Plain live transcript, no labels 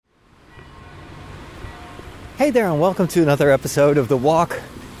Hey there, and welcome to another episode of The Walk.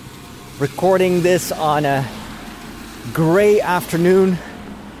 Recording this on a gray afternoon.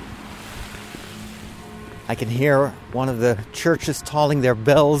 I can hear one of the churches tolling their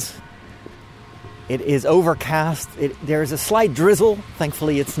bells. It is overcast. There's a slight drizzle.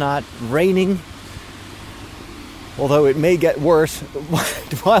 Thankfully, it's not raining. Although it may get worse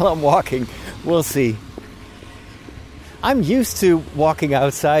while I'm walking. We'll see. I'm used to walking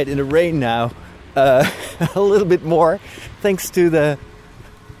outside in the rain now. A little bit more, thanks to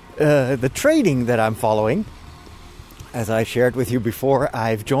the training that I'm following. As I shared with you before,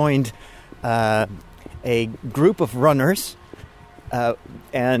 I've joined a group of runners,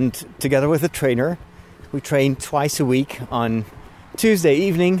 and together with a trainer, we train twice a week on Tuesday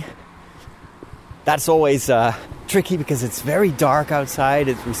evening. That's always tricky because it's very dark outside.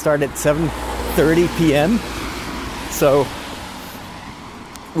 We start at 7:30 p.m. So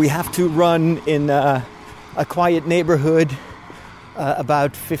we have to run in a quiet neighborhood,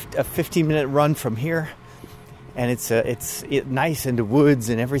 about a 15-minute run from here, and it's nice in the woods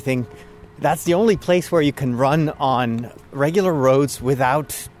and everything. That's the only place where you can run on regular roads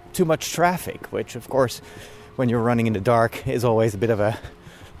without too much traffic, which, of course, when you're running in the dark, is always a bit of a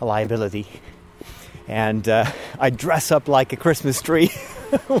liability. And I dress up like a Christmas tree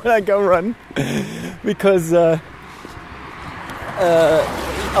when I go run, because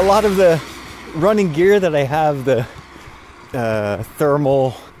a lot of the running gear that I have, the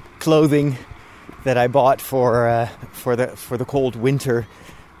thermal clothing that I bought for the cold winter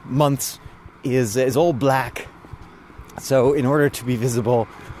months, is all black. So in order to be visible,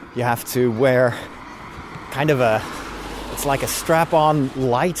 you have to wear kind of it's like a strap-on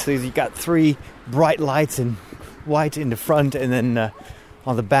light. So you got 3 bright lights in white in the front, and then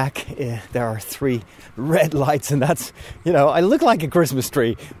on the back there are 3 red lights, and that's, I look like a Christmas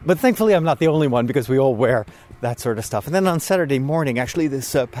tree, but thankfully I'm not the only one, because we all wear that sort of stuff. And then on Saturday morning, actually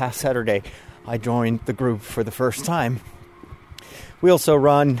this past Saturday, I joined the group for the first time. We also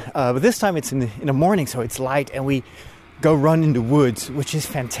run, but this time it's in the morning, so it's light, and we go run in the woods, which is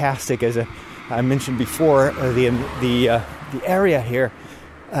fantastic. As I mentioned before, the area here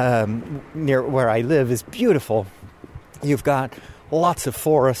near where I live is beautiful. You've got lots of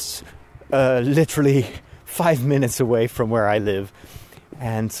forests, literally 5 minutes away from where I live.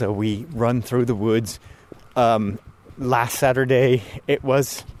 And so we run through the woods. Last Saturday, it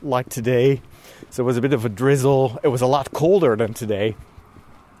was like today. So it was a bit of a drizzle. It was a lot colder than today.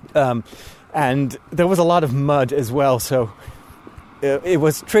 And there was a lot of mud as well. So it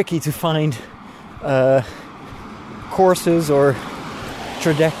was tricky to find courses or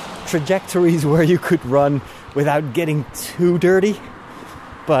trajectories where you could run without getting too dirty.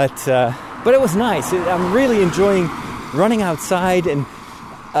 But it was nice. I'm really enjoying running outside, and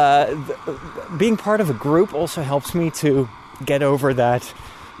being part of a group also helps me to get over that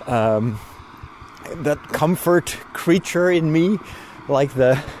comfort creature in me, like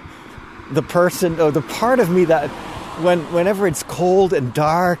the person or the part of me that whenever it's cold and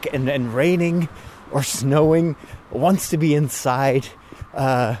dark and raining or snowing, wants to be inside,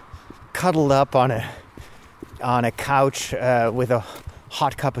 cuddled up on a couch with a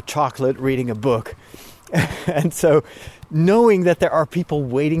hot cup of chocolate, reading a book. And so knowing that there are people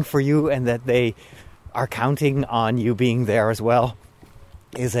waiting for you and that they are counting on you being there as well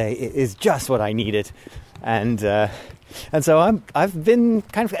is just what I needed. And so I've been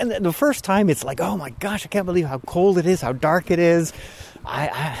kind of, and the first time it's like, oh my gosh, I can't believe how cold it is, how dark it is.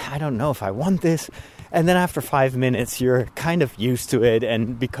 I don't know if I want this. And then after 5 minutes, you're kind of used to it,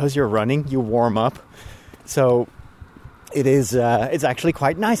 and because you're running, you warm up. So it is. It's actually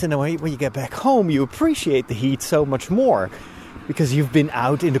quite nice. And when you get back home, you appreciate the heat so much more, because you've been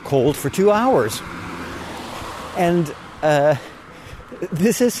out in the cold for 2 hours. And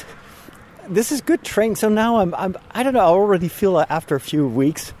this is good training. So now I don't know. I already feel after a few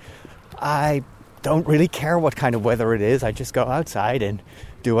weeks, I don't really care what kind of weather it is. I just go outside and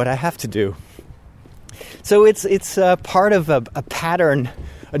do what I have to do. So it's part of a pattern,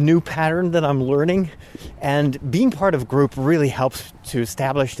 a new pattern that I'm learning, and being part of a group really helps to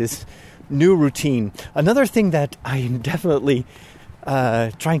establish this new routine. Another thing that I'm definitely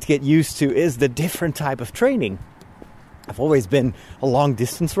trying to get used to is the different type of training. I've always been a long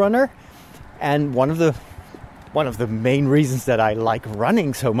distance runner, and one of the main reasons that I like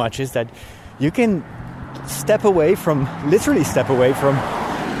running so much is that you can literally step away from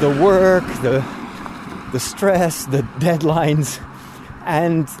the work, the stress, the deadlines,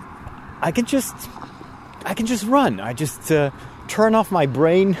 and I can just run. I just turn off my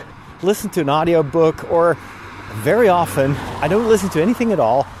brain, listen to an audiobook, or very often I don't listen to anything at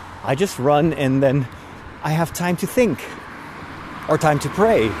all. I just run, and then I have time to think, or time to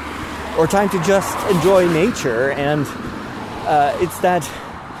pray, or time to just enjoy nature. And it's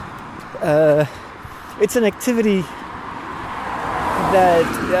an activity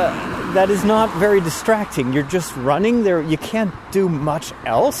that is not very distracting. You're just running there. You can't do much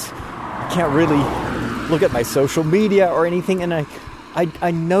else. I can't really look at my social media or anything. And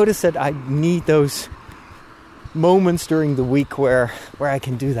I notice that I need those moments during the week where I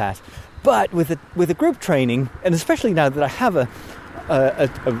can do that. But with a group training, and especially now that I have a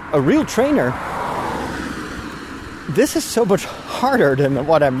real trainer, this is so much harder than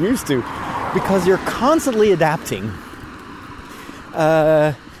what I'm used to, because you're constantly adapting.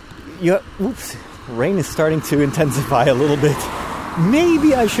 Rain is starting to intensify a little bit.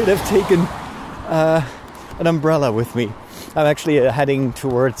 Maybe I should have taken an umbrella with me. I'm actually heading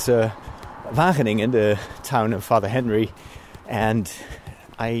towards Wageningen, the town of Father Henry, and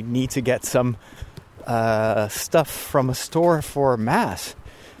I need to get some stuff from a store for Mass.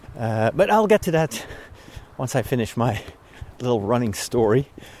 But I'll get to that once I finish my little running story.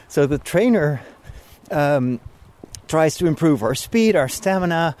 So the trainer tries to improve our speed, our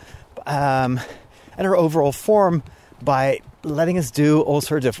stamina, and our overall form by letting us do all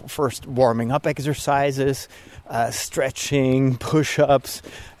sorts of first warming up exercises, stretching, push-ups.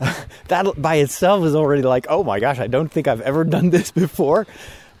 That by itself is already like, oh my gosh, I don't think I've ever done this before.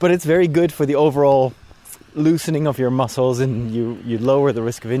 But it's very good for the overall loosening of your muscles, and you lower the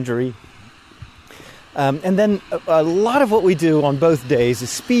risk of injury. And then a lot of what we do on both days is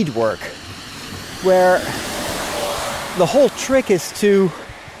speed work, where the whole trick is to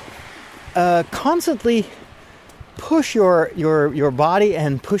constantly push your body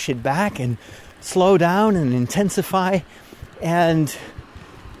and push it back and slow down and intensify. And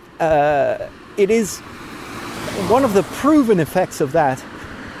it is one of the proven effects of that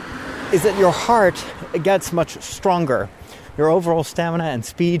is that your heart gets much stronger. Your overall stamina and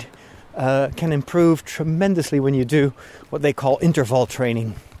speed can improve tremendously when you do what they call interval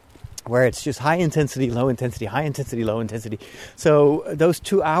training, where it's just high intensity, low intensity, high intensity, low intensity. So those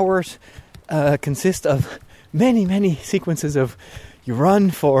 2 hours consist of many sequences of you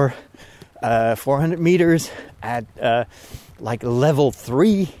run for 400 meters at like level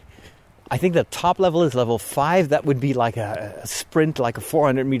 3. I think the top level is level 5. That would be like a sprint, like a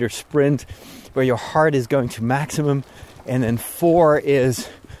 400 meter sprint where your heart is going to maximum. And then 4 is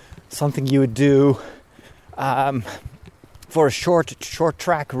something you would do for a short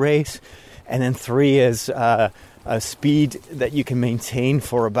track race. And then 3 is a speed that you can maintain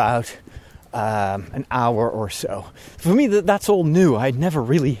for about an hour or so. For me, that's all new. I'd never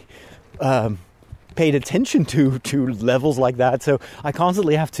really paid attention to levels like that. So I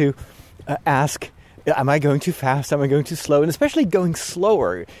constantly have to ask, am I going too fast? Am I going too slow? And especially going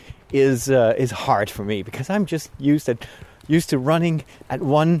slower is hard for me, because I'm just used to running at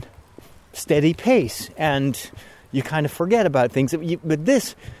one steady pace, and you kind of forget about things. But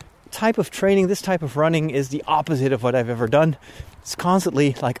this type of training, this type of running is the opposite of what I've ever done. It's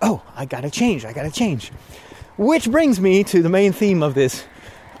constantly like, oh, I gotta change. Which brings me to the main theme of this,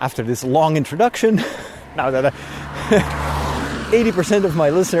 after this long introduction, now that 80% of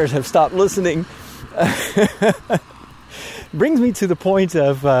my listeners have stopped listening, brings me to the point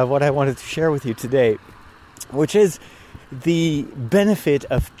of what I wanted to share with you today, which is the benefit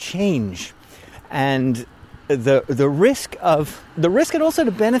of change and the risk and also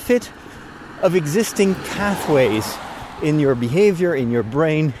the benefit of existing pathways in your behavior, in your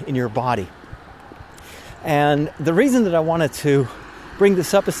brain, in your body. And the reason that I wanted to bring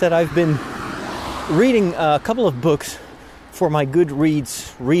this up is that I've been reading a couple of books for my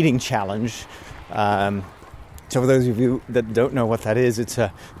Goodreads reading challenge. So for those of you that don't know what that is,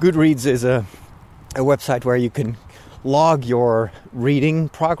 Goodreads is a website where you can log your reading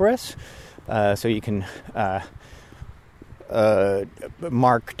progress. So you can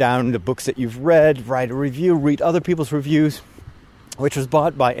mark down the books that you've read, write a review, read other people's reviews, which was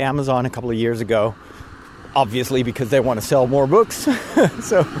bought by Amazon a couple of years ago, obviously because they want to sell more books. And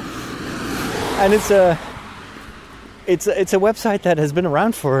it's a website that has been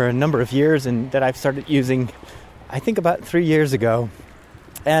around for a number of years, and that I've started using, I think, about 3 years ago,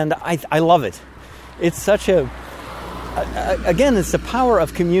 and I love it. It's such again, it's the power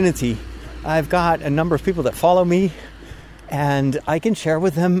of community. I've got a number of people that follow me, and I can share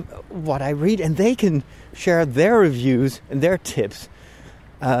with them what I read, and they can share their reviews and their tips.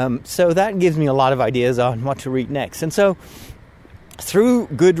 So that gives me a lot of ideas on what to read next. And so through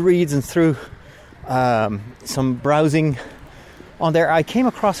Goodreads and through some browsing on there, I came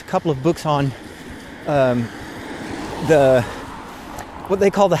across a couple of books on what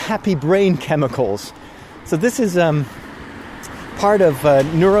they call the happy brain chemicals, So this is part of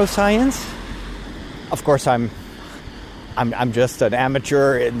neuroscience. Of course, I'm just an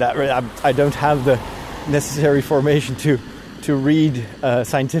amateur in that I don't have the necessary formation to read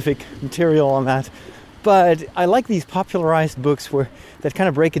scientific material on that. But I like these popularized books that kind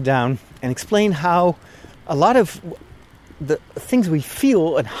of break it down and explain how a lot of the things we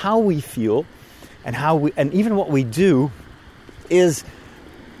feel and how we feel and even what we do is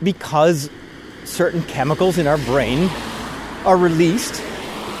because certain chemicals in our brain are released,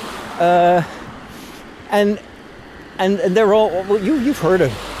 and they're all, well, you've heard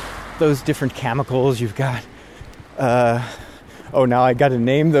of those different chemicals. You've got now I got to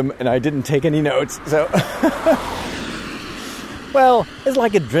name them and I didn't take any notes, so well, it's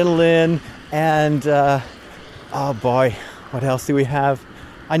like adrenaline and oh boy, what else do we have?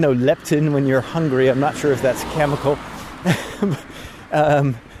 I know leptin when you're hungry. I'm not sure if that's chemical.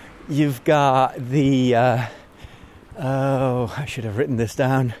 You've got the I should have written this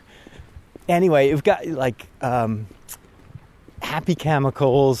down. Anyway, you've got like happy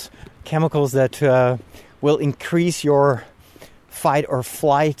chemicals that will increase your fight or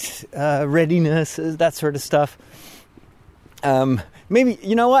flight readiness, that sort of stuff. Maybe,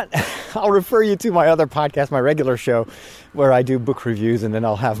 you know what? I'll refer you to my other podcast, my regular show, where I do book reviews, and then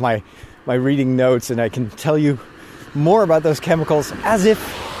I'll have my reading notes, and I can tell you more about those chemicals as if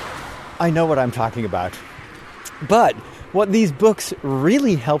I know what I'm talking about. But what these books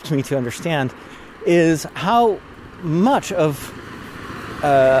really helped me to understand is how much of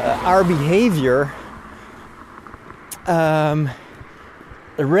our behavior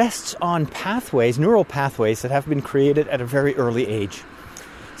rests on pathways, neural pathways that have been created at a very early age.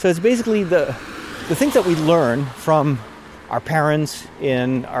 So it's basically the things that we learn from our parents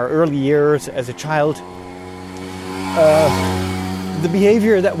in our early years as a child, the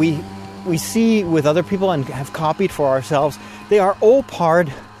behavior that we see with other people and have copied for ourselves. They are all part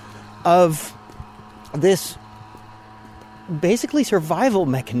of this basically survival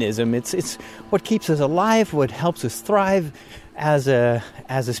mechanism. It's what keeps us alive, what helps us thrive as a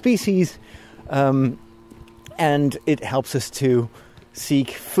species, and it helps us to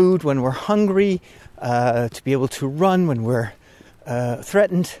seek food when we're hungry, to be able to run when we're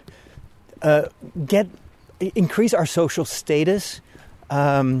threatened, increase our social status,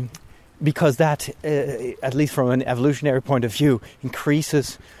 because that, at least from an evolutionary point of view,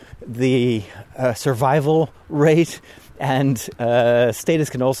 increases the survival rate, and status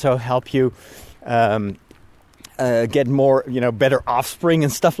can also help you get more, better offspring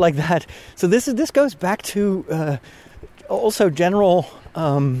and stuff like that. So this goes back to also general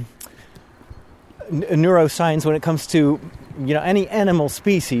neuroscience when it comes to any animal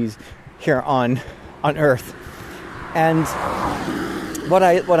species here on Earth. And what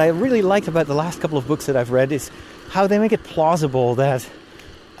I really liked about the last couple of books that I've read is how they make it plausible that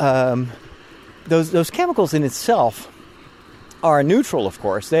those chemicals in itself are neutral. Of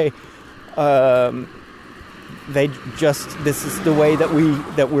course, this is the way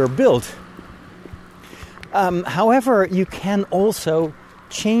that we're built. However, you can also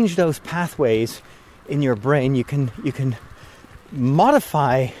change those pathways in your brain. You can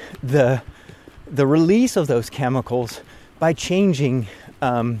modify the release of those chemicals by changing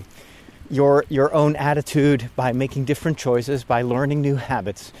your own attitude, by making different choices, by learning new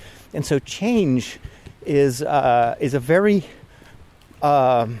habits. And so change is a very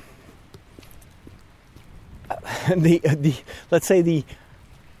let's say the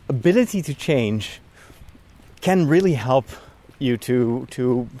ability to change can really help you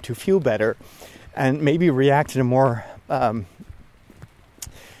to feel better and maybe react in a more in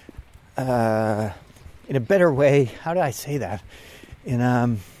a better way. How do I say that? In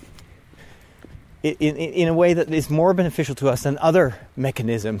a way that is more beneficial to us than other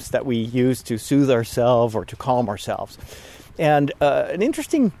mechanisms that we use to soothe ourselves or to calm ourselves. And an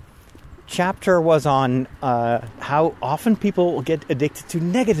interesting chapter was on how often people get addicted to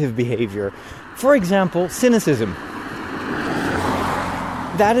negative behavior. For example, cynicism.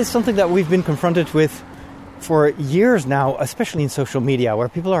 That is something that we've been confronted with for years now, especially in social media, where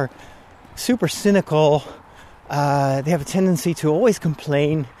people are super cynical. They have a tendency to always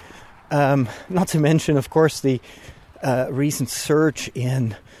complain. Not to mention, of course, the recent surge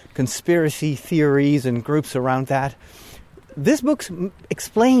in conspiracy theories and groups around that. This book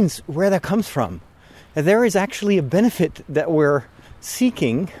explains where that comes from. There is actually a benefit that we're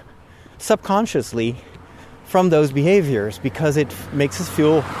seeking subconsciously from those behaviors because it makes us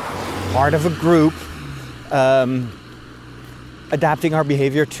feel part of a group, adapting our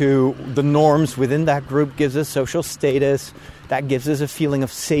behavior to the norms within that group gives us social status. That gives us a feeling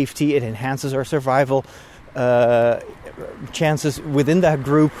of safety. It enhances our survival. chances within that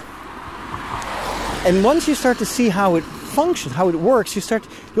group. And once you start to see how it functions, how it works, you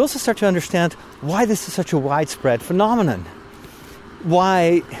also start to understand why this is such a widespread phenomenon.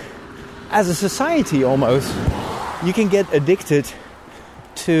 Why, as a society almost, you can get addicted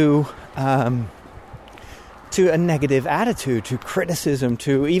to a negative attitude, to criticism,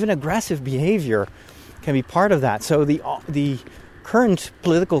 to even aggressive behavior can be part of that. So the current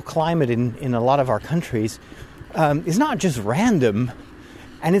political climate in a lot of our countries is not just random,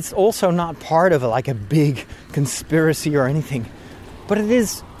 and it's also not part of a big conspiracy or anything, but it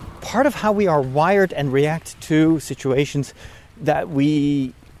is part of how we are wired and react to situations that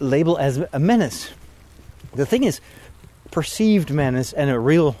we label as a menace. The thing is, perceived menace and a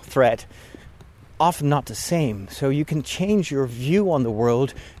real threat, often not the same. So you can change your view on the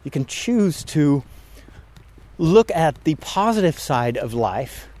world. You can choose to look at the positive side of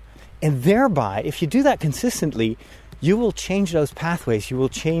life, and thereby, if you do that consistently, you will change those pathways. You will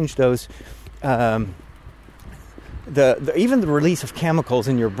change those, even the release of chemicals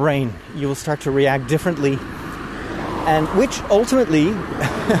in your brain. You will start to react differently, and which ultimately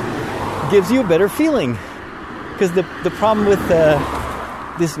gives you a better feeling. Because the problem with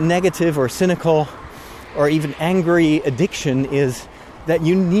this negative or cynical or even angry addiction is that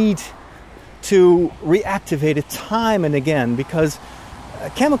you need to reactivate it time and again, because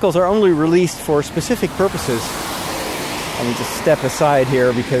chemicals are only released for specific purposes. I need to step aside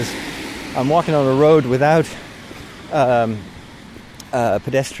here because I'm walking on a road without a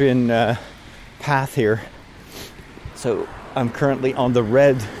pedestrian path here. So I'm currently on the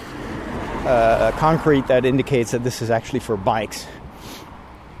red concrete that indicates that this is actually for bikes.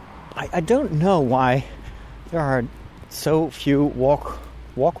 I don't know why there are so few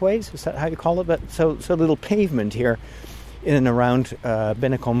walkways, is that how you call it? But so little pavement here in and around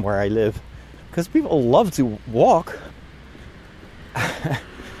Bennekom where I live, because people love to walk.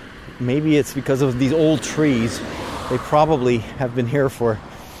 Maybe it's because of these old trees. They probably have been here for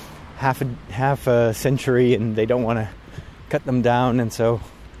half a century, and they don't want to cut them down, and so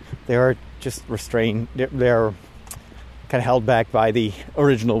they are just restrained. They're kind of held back by the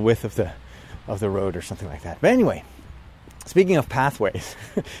original width of the road or something like that. But anyway, speaking of pathways,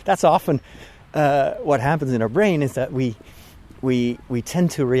 that's often what happens in our brain, is that we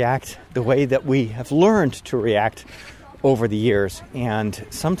tend to react the way that we have learned to react over the years, and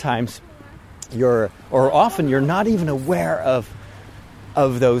sometimes often you're not even aware of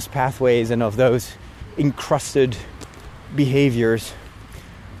those pathways and of those encrusted behaviors.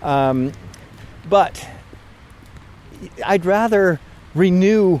 But I'd rather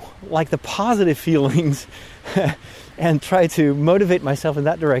renew the positive feelings and try to motivate myself in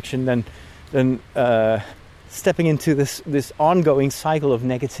that direction than stepping into this ongoing cycle of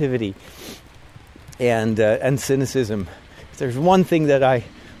negativity and cynicism. If there's one thing that I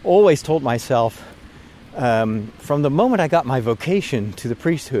always told myself from the moment I got my vocation to the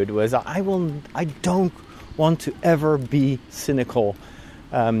priesthood was I don't want to ever be cynical.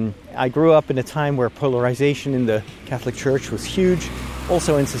 I grew up in a time where polarization in the Catholic Church was huge,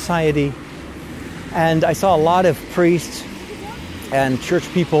 also in society, and I saw a lot of priests and church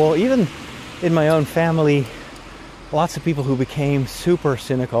people, even in my own family, lots of people who became super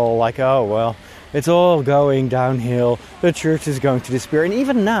cynical, like, oh, well, it's all going downhill, the church is going to disappear. And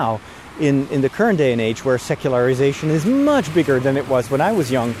even now, in the current day and age, where secularization is much bigger than it was when I was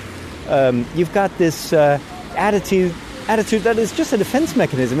young, you've got this attitude that is just a defense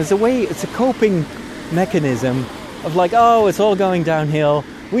mechanism. It's a coping mechanism of oh, it's all going downhill,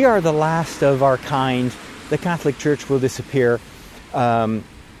 we are the last of our kind, the Catholic Church will disappear. There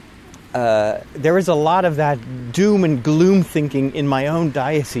is a lot of that doom and gloom thinking in my own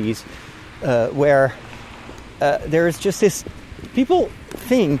diocese, where there is just this, people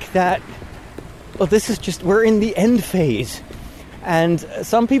think that, well, this is just, we're in the end phase. And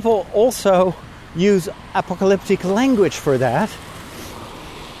some people also use apocalyptic language for that.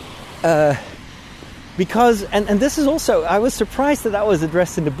 Because, and this is also, I was surprised that was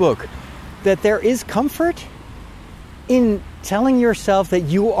addressed in the book, that there is comfort in telling yourself that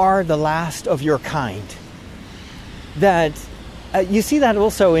you are the last of your kind. That you see that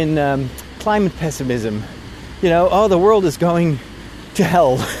also in climate pessimism. Oh, the world is going to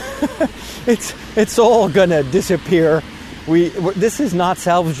hell. it's all gonna disappear. This is not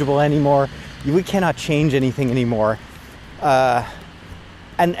salvageable anymore. We cannot change anything anymore.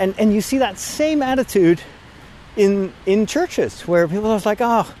 And you see that same attitude in churches, where people are like,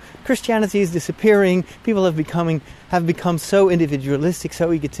 oh, Christianity is disappearing. People have become so individualistic,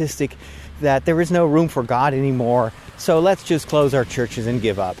 so egotistic, that there is no room for God anymore. So let's just close our churches and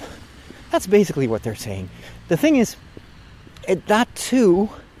give up. That's basically what they're saying. The thing is, that too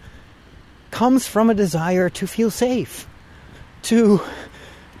comes from a desire to feel safe, to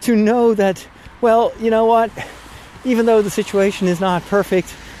know that, well, you know what, even though the situation is not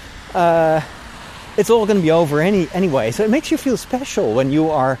perfect, it's all going to be over anyway. So it makes you feel special when you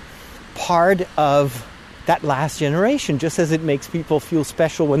are part of that last generation, just as it makes people feel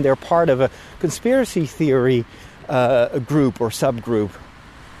special when they're part of a conspiracy theory a group or subgroup.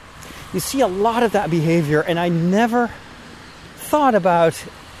 You see a lot of that behavior, and I never thought about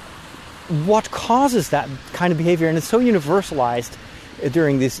what causes that kind of behavior, and it's so universalized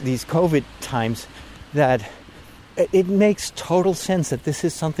during these COVID times that it makes total sense that this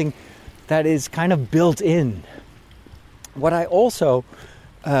is something that is kind of built in. What I also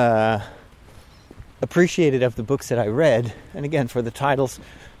appreciated of the books that I read, and again, for the titles,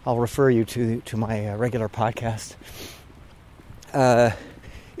 I'll refer you to my regular podcast,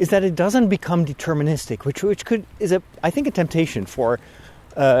 is that it doesn't become deterministic, which is I think a temptation for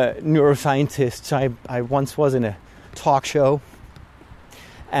neuroscientists. I once was in a talk show,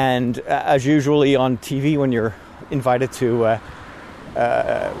 and as usually on TV, when you're invited to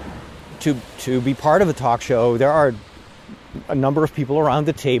be part of a talk show, there are a number of people around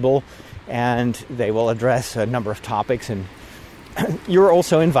the table, and they will address a number of topics, and you're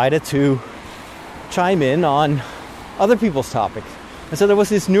also invited to chime in on other people's topics. And so there was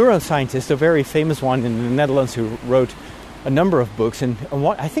this neuroscientist, a very famous one in the Netherlands, who wrote a number of books, and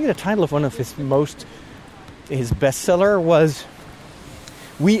I think the title of one of his bestseller was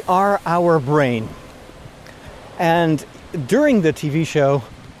 "We Are Our Brain." And during the TV show,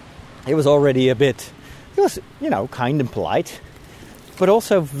 it was already it was, kind and polite, but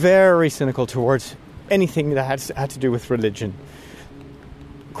also very cynical towards anything that had to do with religion.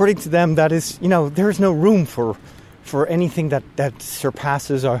 According to them, that is, there is no room for anything that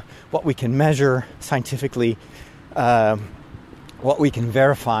surpasses what we can measure scientifically, what we can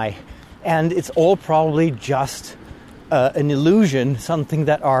verify. And it's all probably just an illusion, something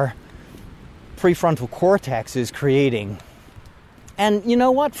that our prefrontal cortex is creating. And you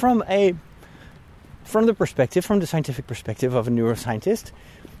know what? From the scientific perspective of a neuroscientist,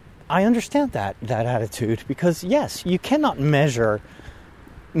 I understand that attitude, because yes, you cannot measure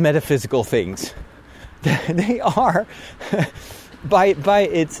metaphysical things. They are, by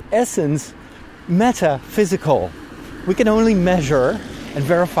its essence, metaphysical. We can only measure and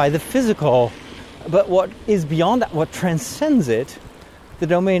verify the physical, but what is beyond that, what transcends it, the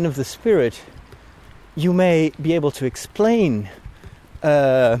domain of the spirit, you may be able to explain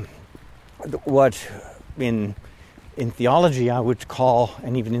what in theology I would call,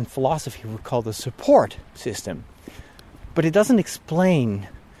 and even in philosophy we would call, the support system. But it doesn't explain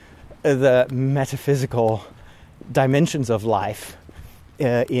the metaphysical dimensions of life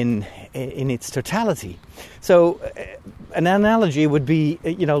in its totality. So an analogy would be,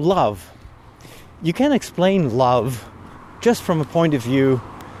 love. You can explain love just from a point of view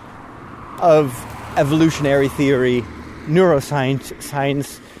of evolutionary theory. Neuroscience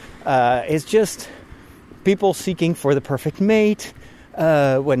is just people seeking for the perfect mate.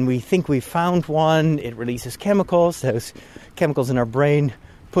 When we think we've found one, it releases chemicals. Those chemicals in our brain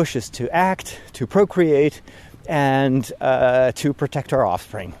push us to act, to procreate, and to protect our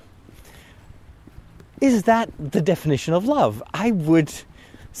offspring. Is that the definition of love? I would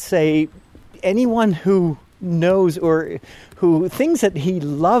say anyone who knows or who thinks that he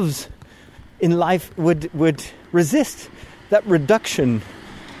loves in life would resist that reduction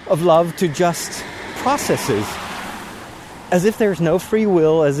of love to just processes, as if there's no free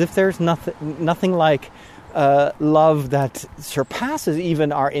will, as if there's nothing like love that surpasses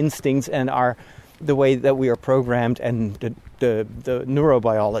even our instincts and the way that we are programmed and the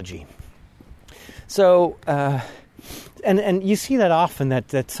neurobiology. So, and you see that often,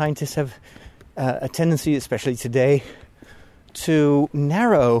 that scientists have a tendency, especially today, to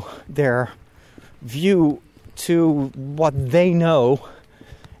narrow their view to what they know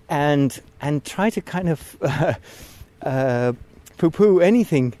and try to kind of poo-poo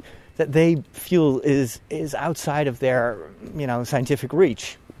anything that they feel is outside of their scientific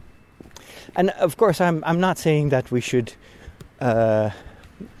reach. And of course, I'm not saying that we should not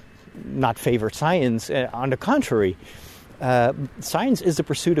favor science. On the contrary, science is the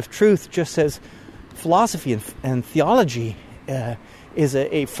pursuit of truth, just as philosophy and theology is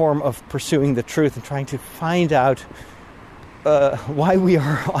a form of pursuing the truth and trying to find out why we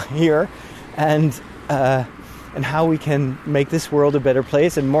are here and how we can make this world a better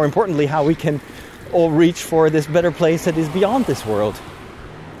place, and more importantly, how we can all reach for this better place that is beyond this world.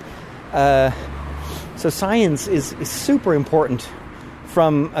 So science is super important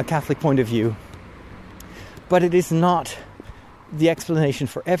from a Catholic point of view, but it is not the explanation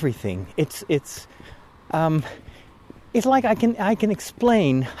for everything. It's like I can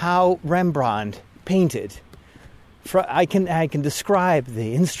explain how Rembrandt painted. I can describe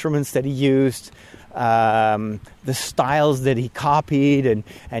the instruments that he used, the styles that he copied and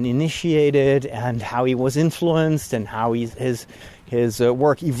initiated, and how he was influenced, and how his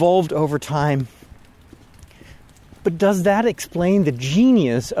work evolved over time. But does that explain the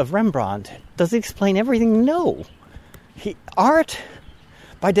genius of Rembrandt? Does it explain everything? No. Art,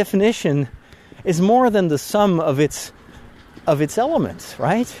 by definition, is more than the sum of its elements,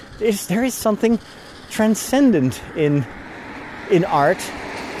 right? There is something transcendent in art,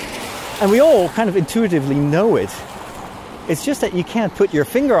 and we all kind of intuitively know it. It's just that you can't put your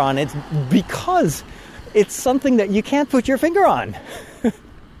finger on it because it's something that you can't put your finger on.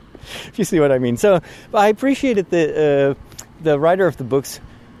 If you see what I mean. So I appreciated the writer of the books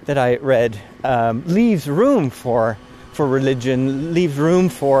that I read leaves room for religion, leaves room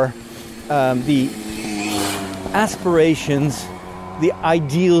for the aspirations, the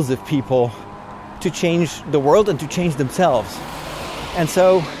ideals of people to change the world and to change themselves. And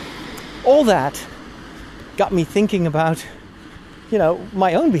so all that got me thinking about,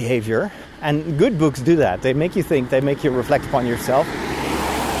 my own behavior. And good books do that. They make you think, they make you reflect upon yourself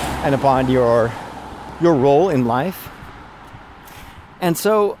and upon your role in life. And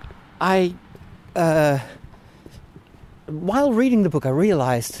so while reading the book, I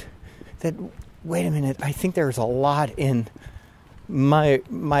realized that, wait a minute, I think there's a lot in my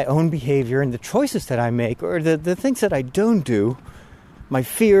own behavior and the choices that I make, or the things that I don't do, my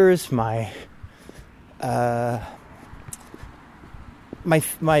fears, both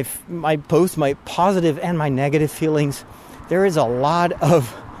my positive and my negative feelings. There is a lot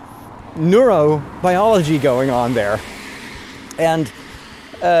of neurobiology going on there, and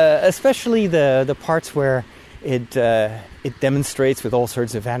especially the parts where it demonstrates with all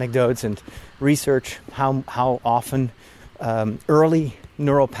sorts of anecdotes and research how often early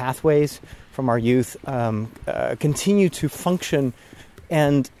neural pathways from our youth continue to function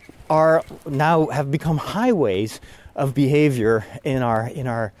and have become highways of behavior in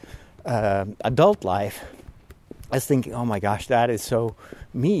our adult life. I was thinking, oh my gosh, that is so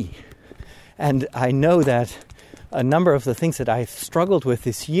me. And I know that a number of the things that I've struggled with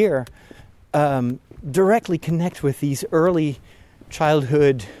this year directly connect with these early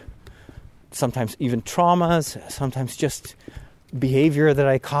childhood, sometimes even traumas, sometimes just behavior that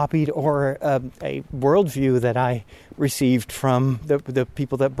I copied, or a worldview that I received from the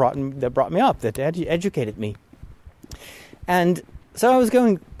people that brought me up, that educated me. And so I was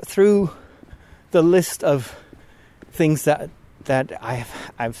going through the list of things that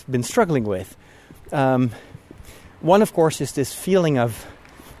I've been struggling with. One, of course, is this feeling of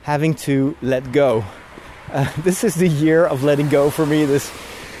having to let go. This is the year of letting go for me.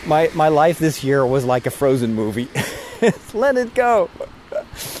 My life this year was like a Frozen movie. Let it go.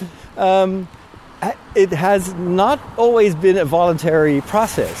 It has not always been a voluntary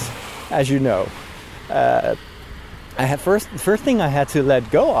process, as you know. The first thing I had to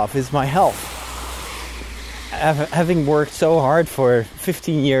let go of is my health. Having worked so hard for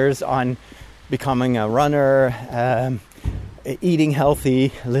 15 years on becoming a runner, eating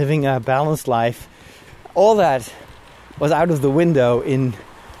healthy, living a balanced life, all that was out of the window in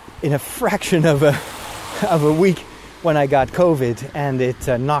a fraction of a week when I got COVID, and it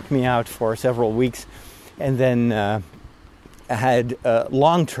knocked me out for several weeks, and then had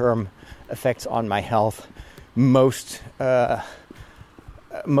long-term effects on my health. Most of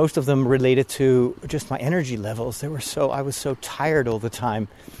them related to just my energy levels. I was so tired all the time,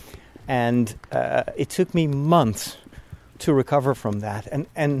 and it took me months to recover from that.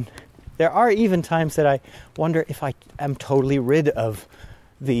 And there are even times that I wonder if I am totally rid of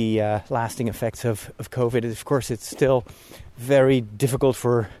the lasting effects of COVID. Of course, it's still very difficult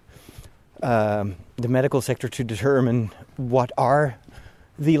for the medical sector to determine what are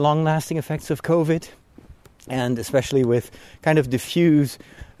the long-lasting effects of COVID, and especially with kind of diffuse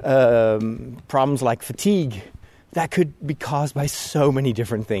problems like fatigue that could be caused by so many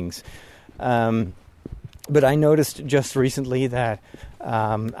different things. But I noticed just recently that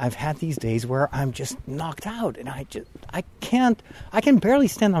I've had these days where I'm just knocked out, and I can barely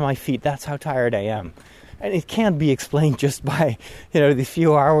stand on my feet. That's how tired I am. And it can't be explained just by, the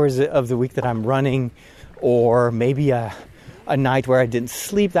few hours of the week that I'm running, or maybe a night where I didn't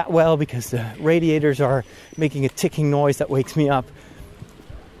sleep that well because the radiators are making a ticking noise that wakes me up.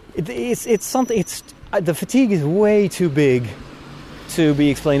 It's something. The fatigue is way too big to be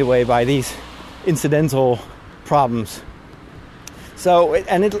explained away by these incidental problems. So,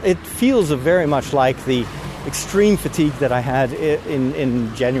 it feels very much like the extreme fatigue that I had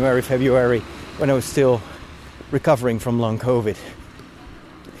in January, February, when I was still recovering from long COVID.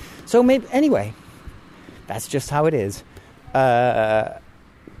 So anyway, that's just how it is. I'm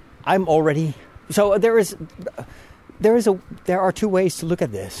already... So there are two ways to look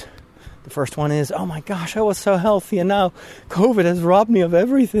at this. The first one is, oh my gosh, I was so healthy and now COVID has robbed me of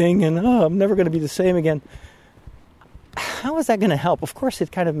everything and I'm never going to be the same again. How is that going to help? Of course,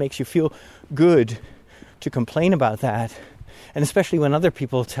 it kind of makes you feel good to complain about that. And especially when other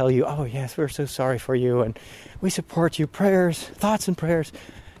people tell you, oh yes, we're so sorry for you and we support you, prayers, thoughts and prayers.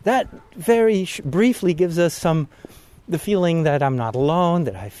 That very briefly gives us the feeling that I'm not alone,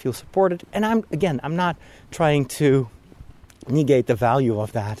 that I feel supported. And I'm not trying to negate the value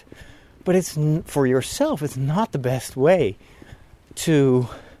of that. But it's for yourself, it's not the best way to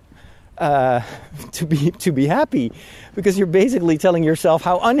be happy, because you're basically telling yourself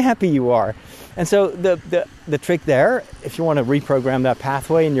how unhappy you are. And so the trick there, if you want to reprogram that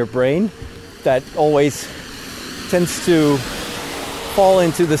pathway in your brain that always tends to fall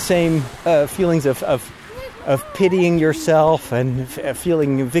into the same feelings of pitying yourself and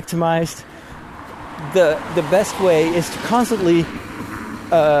feeling victimized, the best way is to constantly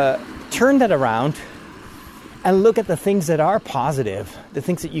turn that around and look at the things that are positive, the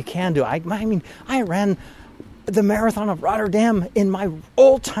things that you can do. I mean, I ran the marathon of Rotterdam in my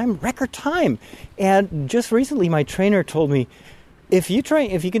all-time record time. And just recently, my trainer told me, if you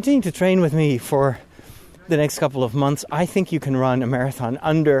continue to train with me for the next couple of months, I think you can run a marathon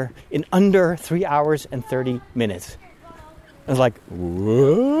in under 3 hours and 30 minutes. I was like,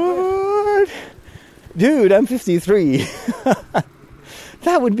 what? Dude, I'm 53.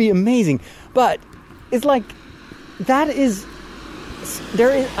 That would be amazing. But it's like, I've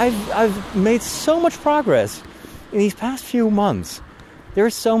made so much progress in these past few months. There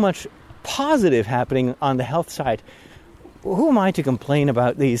is so much positive happening on the health side. Who am I to complain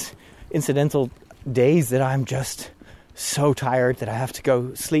about these incidental days that I'm just so tired that I have to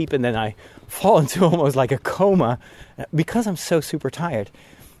go sleep and then I fall into almost like a coma because I'm so super tired?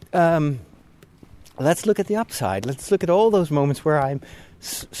 Let's look at the upside. Let's look at all those moments where I'm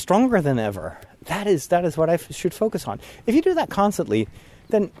stronger than ever. That is what I should focus on. If you do that constantly,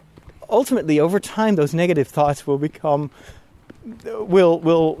 then ultimately over time those negative thoughts will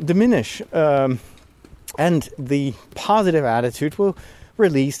diminish, and the positive attitude will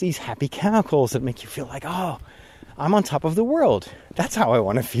release these happy chemicals that make you feel like, oh, I'm on top of the world. That's how I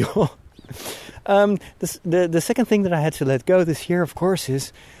want to feel. The second thing that I had to let go this year, of course,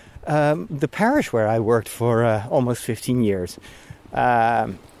 is the parish where I worked for almost 15 years.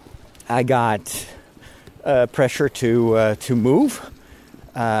 I got pressure to move,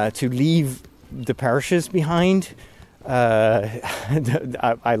 to leave the parishes behind.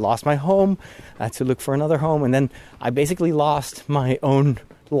 I lost my home. I had to look for another home, and then I basically lost my own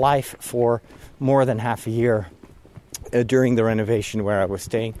life for more than half a year during the renovation where I was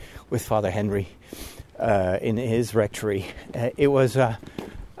staying with Father Henry in his rectory. It was a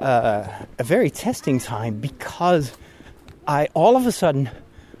very testing time because I all of a sudden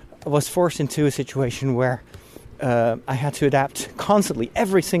was forced into a situation where I had to adapt constantly,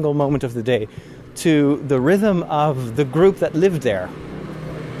 every single moment of the day, to the rhythm of the group that lived there.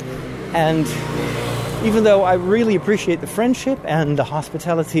 And even though I really appreciate the friendship and the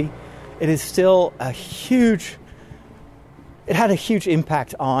hospitality, it is still it had a huge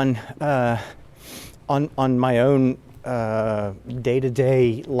impact on my own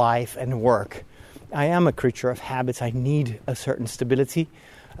day-to-day life and work. I am a creature of habits. I need a certain stability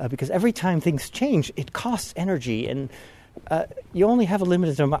because every time things change, it costs energy, and you only have a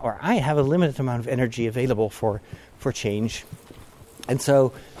limited amount, or I have a limited amount of energy available for change. And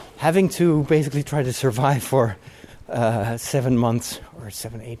so having to basically try to survive for 7 months, or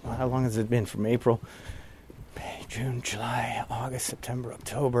 7, 8 months, how long has it been from April, May, June, July, August, September,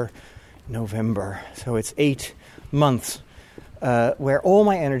 October, November. So it's 8 months where all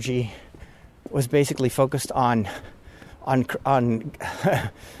my energy was basically focused on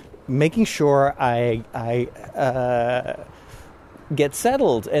making sure I get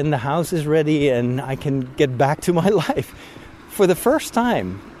settled and the house is ready and I can get back to my life. For the first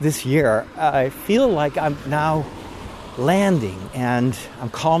time this year, I feel like I'm now landing and I'm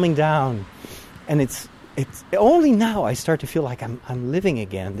calming down, and it's only now I start to feel like I'm living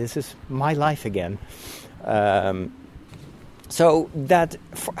again. This is my life again. So that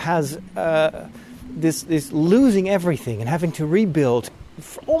has this losing everything and having to rebuild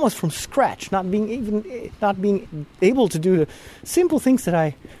almost from scratch, not being able to do the simple things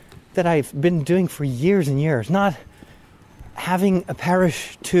that I've been doing for years and years, not having a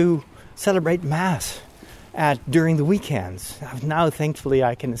parish to celebrate Mass at during the weekends. Now, thankfully,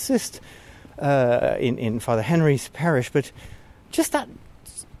 I can assist in Father Henry's parish, but just that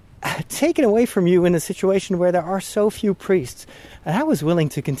taken away from you in a situation where there are so few priests. And I was willing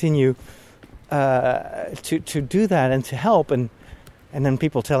to continue to do that and to help, and then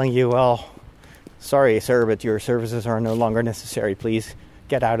people telling you, well, sorry, sir, but your services are no longer necessary. Please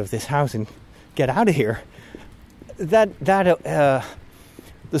get out of this house and get out of here. The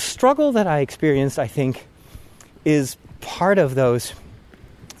struggle that I experienced, I think, is part of those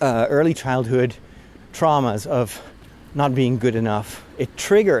early childhood traumas of not being good enough. It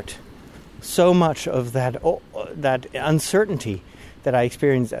triggered so much of that uncertainty that I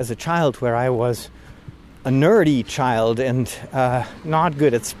experienced as a child, where I was a nerdy child and not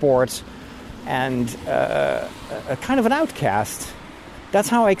good at sports and a kind of an outcast. That's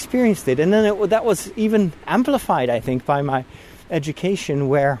how I experienced it. And then that was even amplified, I think, by my education,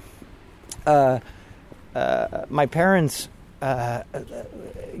 where my parents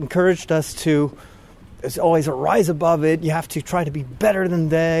encouraged us to, there's always a rise above it. You have to try to be better than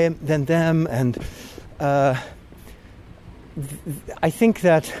them. And I think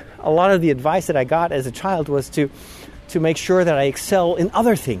that a lot of the advice that I got as a child was to make sure that I excel in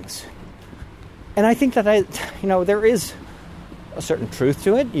other things. And I think that there is a certain truth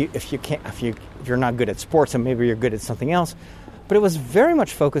to it. If you're not good at sports, and maybe you're good at something else. But it was very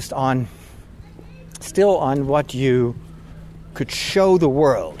much focused on what you could show the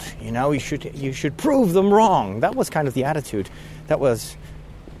world. You should prove them wrong. That was kind of the attitude that was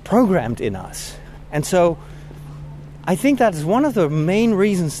programmed in us. And so I think that is one of the main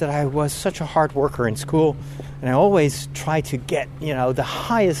reasons that I was such a hard worker in school, and I always tried to get the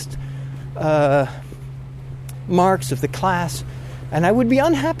highest marks of the class, and I would be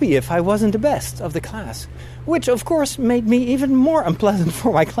unhappy if I wasn't the best of the class, which of course made me even more unpleasant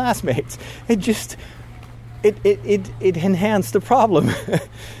for my classmates. It enhanced the problem.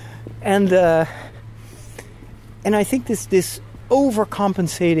 and I think this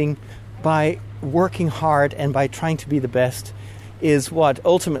overcompensating by working hard and by trying to be the best is what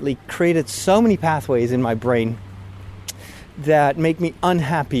ultimately created so many pathways in my brain that make me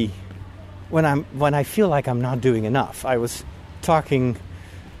unhappy when I feel like I'm not doing enough. I was talking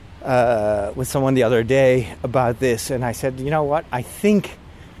with someone the other day about this, and I said, you know what? I think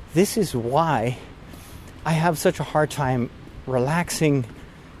this is why I have such a hard time relaxing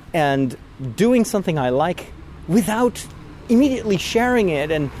and doing something I like without immediately sharing it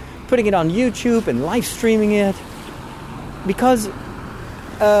and putting it on YouTube and live streaming it, because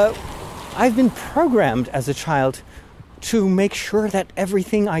I've been programmed as a child to make sure that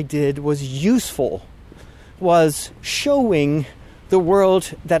everything I did was useful, was showing the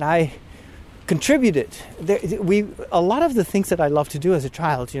world that I contributed. A lot of the things that I loved to do as a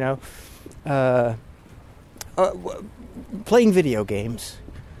child, playing video games,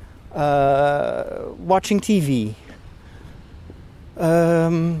 watching TV,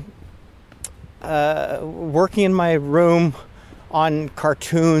 working in my room on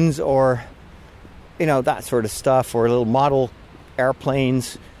cartoons or that sort of stuff, or little model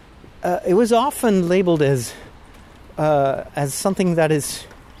airplanes. It was often labeled as something that is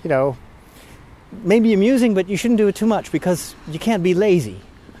maybe amusing, but you shouldn't do it too much because you can't be lazy.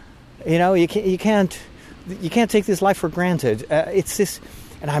 You can't take this life for granted. It's this,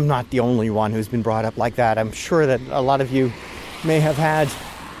 and I'm not the only one who's been brought up like that. I'm sure that a lot of you may have had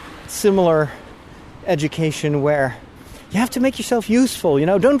similar education where you have to make yourself useful.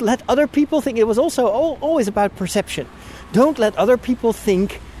 Don't let other people think. It was also always about perception. Don't let other people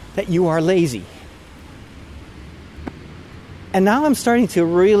think that you are lazy. And now I'm starting to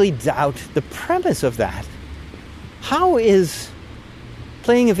really doubt the premise of that. How is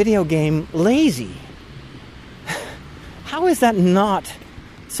playing a video game lazy? How is that not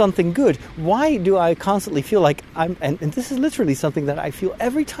something good? Why do I constantly feel like and this is literally something that I feel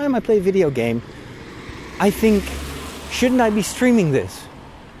every time I play a video game. I think, shouldn't I be streaming this?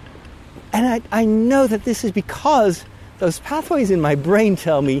 And I know that this is because those pathways in my brain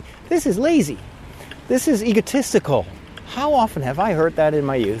tell me this is lazy. This is egotistical. How often have I heard that in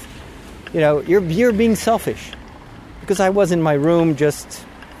my youth? You're being selfish. Because I was in my room just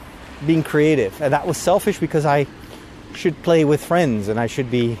being creative. And that was selfish because I should play with friends and I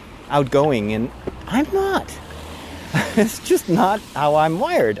should be outgoing. And I'm not. It's just not how I'm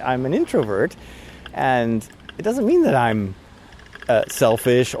wired. I'm an introvert. And it doesn't mean that I'm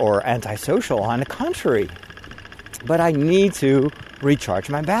selfish or antisocial. On the contrary. But I need to recharge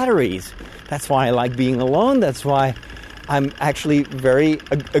my batteries. That's why I like being alone. That's why I'm actually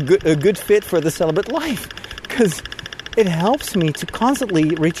a good fit for the celibate life. Because it helps me to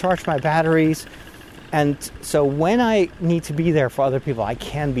constantly recharge my batteries. And so when I need to be there for other people, I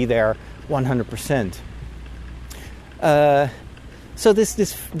can be there 100%. So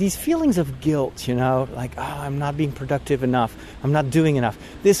these feelings of guilt, like, I'm not being productive enough, I'm not doing enough.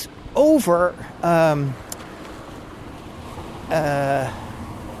 This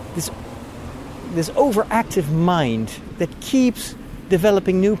this overactive mind that keeps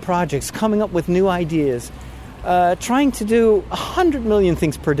developing new projects, coming up with new ideas, trying to do 100 million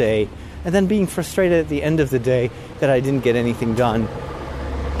things per day, and then being frustrated at the end of the day that I didn't get anything done.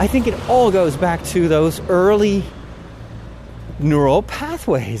 I think it all goes back to those early neural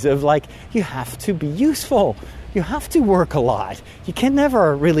pathways of like, you have to be useful, you have to work a lot, you can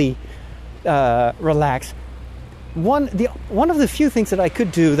never really relax. One of the few things that I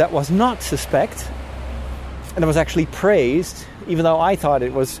could do that was not suspect, and it was actually praised, even though I thought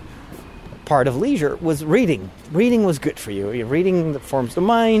it was part of leisure, was reading. Reading was good for you. Reading forms the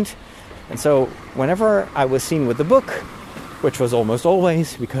mind. And so whenever I was seen with the book, which was almost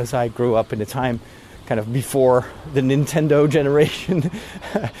always, because I grew up in a time kind of before the Nintendo generation,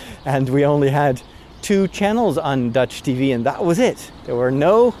 and we only had 2 channels on Dutch TV, and that was it. There were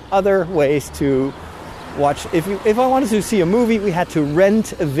no other ways to watch. If I wanted to see a movie, we had to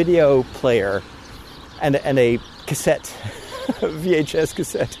rent a video player and a cassette, VHS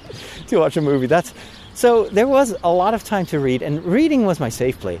cassette, to watch a movie. So there was a lot of time to read, and reading was my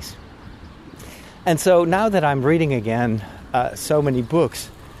safe place. And so now that I'm reading again so many books,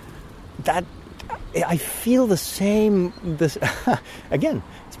 that I feel the same. Again,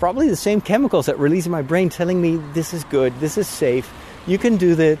 it's probably the same chemicals that release in my brain telling me this is good, this is safe, you can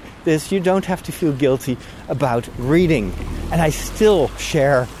do this, you don't have to feel guilty about reading. And I still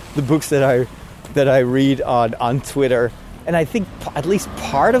share the books that I read on Twitter. And I think at least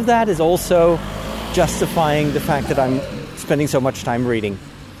part of that is also justifying the fact that I'm spending so much time reading.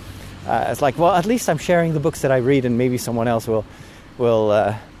 It's like, well, at least I'm sharing the books that I read, and maybe someone else will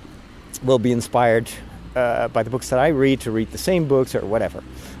be inspired by the books that I read to read the same books or whatever,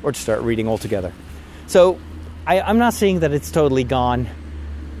 or to start reading altogether. So I'm not saying that it's totally gone,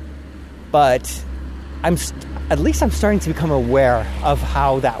 but at least I'm starting to become aware of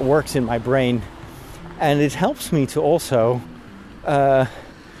how that works in my brain, and it helps me to also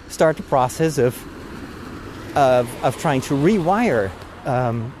start the process of trying to rewire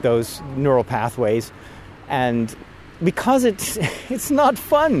those neural pathways. And because it's not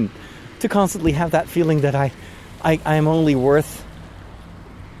fun to constantly have that feeling that I'm only worth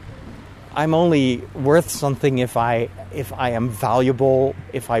something if I am valuable,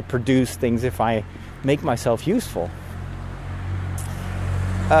 if I produce things, if I make myself useful.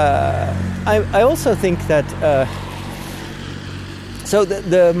 I also think that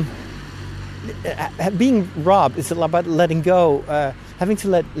being robbed is about letting go, having to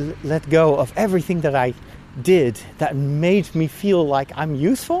let go of everything that I did that made me feel like I'm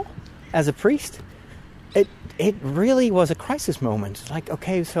useful as a priest. It really was a crisis moment. Like,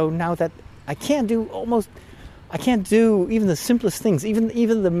 okay, so now that I can't do even the simplest things,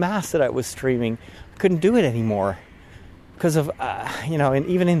 even the mass that I was streaming, I couldn't do it anymore because of and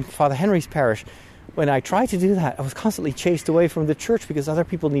even in Father Henry's parish, when I tried to do that, I was constantly chased away from the church because other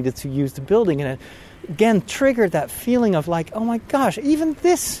people needed to use the building, and it again triggered that feeling of like, oh my gosh, even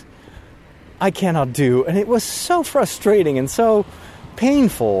this I cannot do. And it was so frustrating and so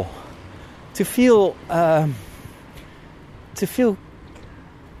painful to feel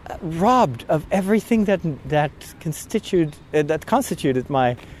robbed of everything that constituted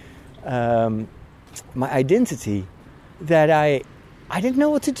my my identity, that I didn't know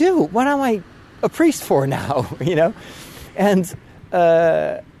what to do. What am I a priest for now? And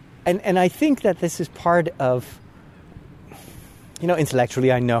I think that this is part of,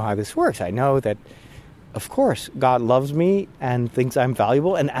 intellectually I know how this works. I know that, of course, God loves me and thinks I'm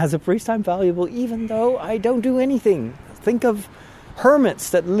valuable, and as a priest I'm valuable even though I don't do anything. Think of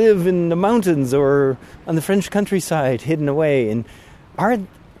hermits that live in the mountains or on the French countryside hidden away, and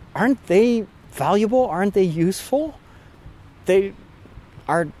aren't they valuable? Aren't they useful? They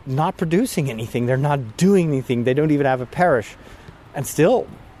are not producing anything. They're not doing anything. They don't even have a parish. And still,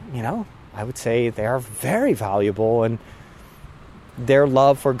 I would say they are very valuable, and their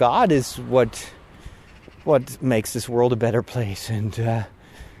love for God is what makes this world a better place. And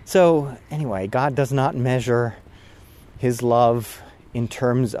so anyway, God does not measure his love in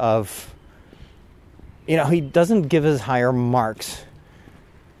terms of, he doesn't give us higher marks.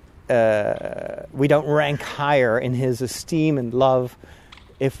 We don't rank higher in his esteem and love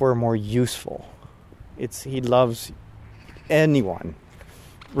if we're more useful. He loves anyone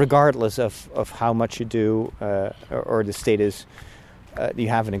regardless of how much you do or the status you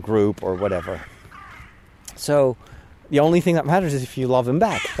have in a group or whatever. So the only thing that matters is if you love them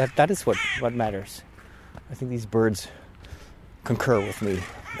back. That is what matters. I think these birds concur with me.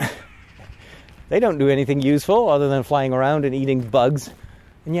 They don't do anything useful other than flying around and eating bugs,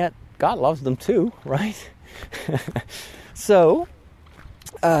 and yet God loves them too, right? So,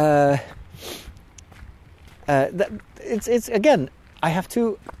 it's again, I have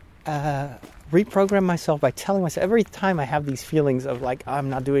to reprogram myself by telling myself every time I have these feelings of like I'm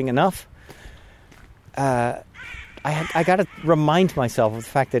not doing enough. I got to remind myself of the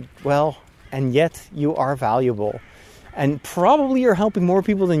fact that, well, and yet you are valuable, and probably you're helping more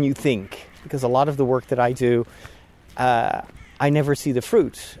people than you think, because a lot of the work that I do, I never see the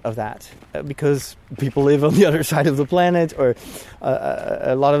fruit of that because people live on the other side of the planet, or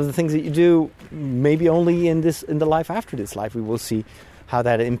a lot of the things that you do, maybe only in the life after this life we will see how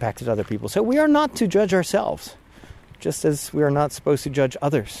that impacted other people. So we are not to judge ourselves, just as we are not supposed to judge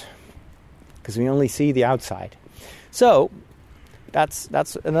others, because we only see the outside. So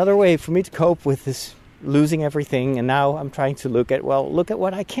that's another way for me to cope with this losing everything. And now I'm trying to look at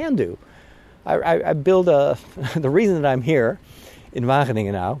what I can do. I build the reason that I'm here in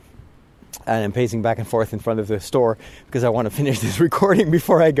Wageningen now, and I'm pacing back and forth in front of the store because I want to finish this recording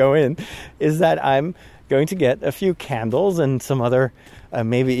before I go in, is that I'm going to get a few candles and some other,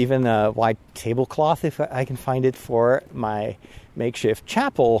 maybe even a white tablecloth if I can find it, for my makeshift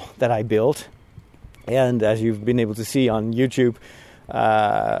chapel that I built. And as you've been able to see on YouTube,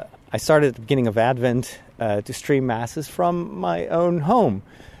 I started at the beginning of Advent to stream masses from my own home,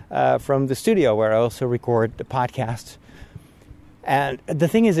 from the studio where I also record the podcast. And the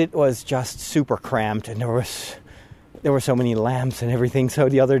thing is, it was just super cramped, and there were so many lamps and everything. So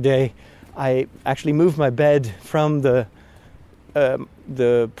the other day, I actually moved my bed from the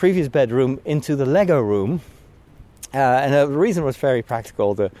previous bedroom into the Lego room, and the reason was very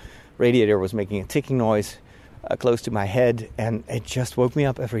practical. The radiator was making a ticking noise close to my head, and it just woke me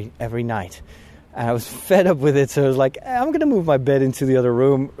up every night. And I was fed up with it, so I was like, I'm going to move my bed into the other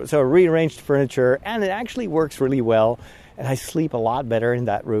room. So I rearranged the furniture, and it actually works really well. And I sleep a lot better in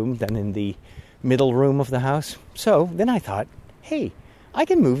that room than in the middle room of the house. So then I thought, hey, I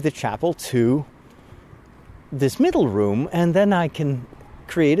can move the chapel to this middle room, and then I can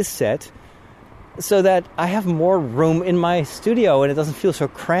create a set so that I have more room in my studio, and it doesn't feel so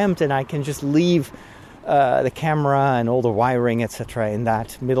cramped, and I can just leave the camera and all the wiring, etc., in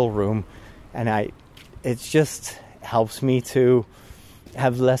that middle room. And it just helps me to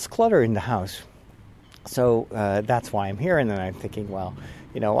have less clutter in the house. So that's why I'm here. And then I'm thinking, well,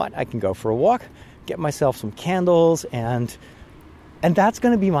 you know what? I can go for a walk, get myself some candles, and that's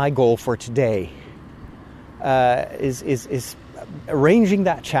going to be my goal for today. Is arranging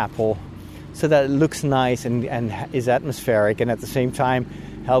that chapel so that it looks nice and is atmospheric, and at the same time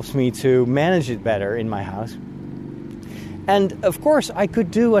helps me to manage it better in my house. And of course, I could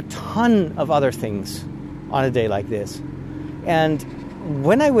do a ton of other things on a day like this. And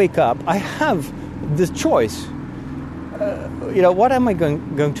when I wake up, I have this choice. What am I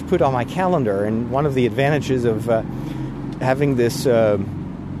going to put on my calendar? And one of the advantages of having this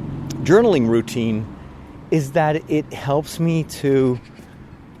journaling routine is that it helps me to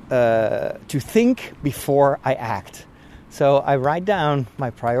think before I act. So I write down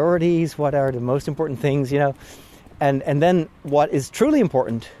my priorities, what are the most important things, and then what is truly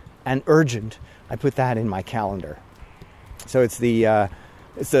important and urgent, I put that in my calendar. So it's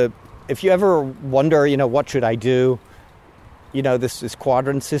if you ever wonder, what should I do, this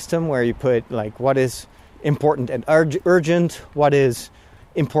quadrant system where you put like what is important and urgent, what is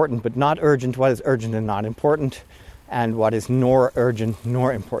important but not urgent, what is urgent and not important, and what is nor urgent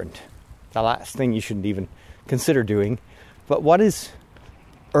nor important. The last thing you shouldn't even consider doing. But what is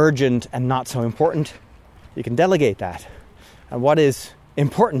urgent and not so important, you can delegate that. And what is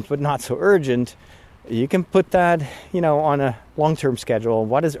important but not so urgent, you can put that, on a long-term schedule.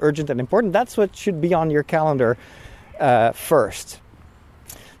 What is urgent and important, that's what should be on your calendar first.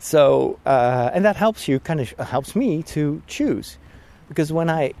 So, and that helps me to choose. Because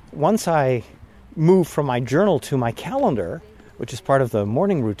once I move from my journal to my calendar, which is part of the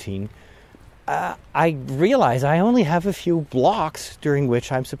morning routine, I realize I only have a few blocks during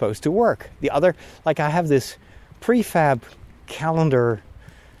which I'm supposed to work. The other, I have this prefab calendar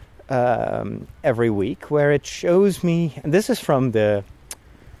every week where it shows me, and this is from the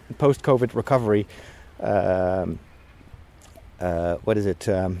post-COVID recovery,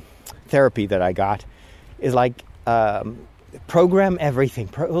 therapy that I got, is program everything.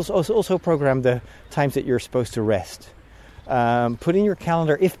 Also program the times that you're supposed to rest. Put in your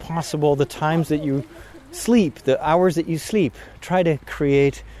calendar, if possible, the times that you sleep, the hours that you sleep. Try to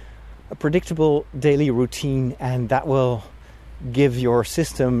create a predictable daily routine, and that will give your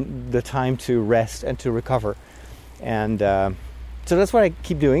system the time to rest and to recover. And so that's what I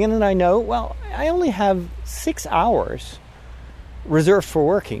keep doing. And then I know, well, I only have 6 hours reserved for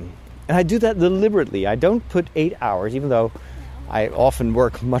working. And I do that deliberately. I don't put 8 hours, even though I often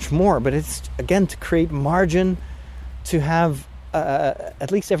work much more. But it's, again, to create margin, to have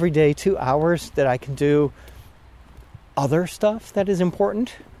at least every day 2 hours that I can do other stuff that is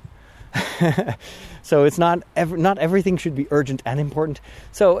important. So it's not everything should be urgent and important.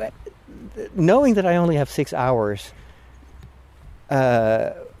 So knowing that I only have 6 hours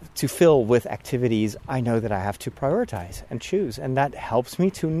to fill with activities, I know that I have to prioritize and choose. And that helps me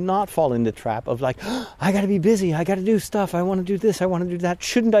to not fall in the trap of like, oh, I got to be busy. I got to do stuff. I want to do this. I want to do that.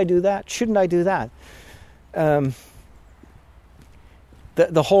 Shouldn't I do that? Shouldn't I do that?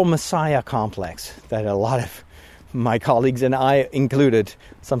 The whole Messiah complex that a lot of my colleagues and I included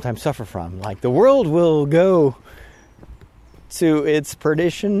sometimes suffer from. Like, the world will go to its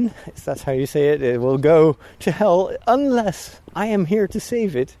perdition, if that's how you say it. It will go to hell unless I am here to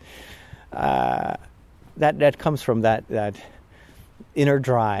save it. That comes from that inner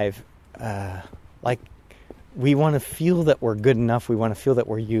drive. Like, we want to feel that we're good enough. We want to feel that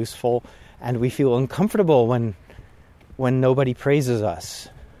we're useful, and we feel uncomfortable when nobody praises us.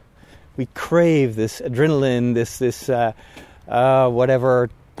 We crave this adrenaline, this whatever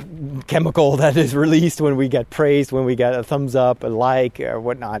chemical that is released when we get praised, when we get a thumbs up, a like, or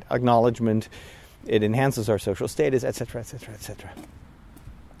whatnot, acknowledgement. It enhances our social status, etc., etc., etc.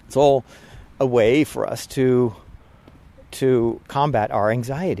 It's all a way for us to combat our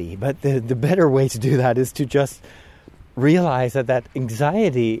anxiety. But the better way to do that is to just realize that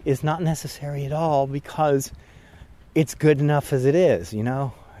anxiety is not necessary at all, because it's good enough as it is, you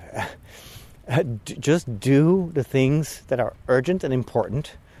know. Just do the things that are urgent and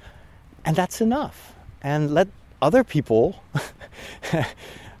important, and that's enough. And let other people,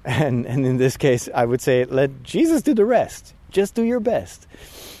 and in this case, I would say, let Jesus do the rest. Just do your best.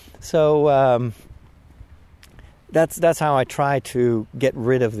 So that's how I try to get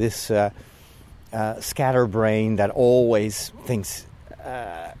rid of this scatterbrain that always thinks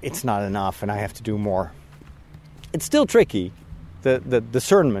it's not enough and I have to do more. It's still tricky, the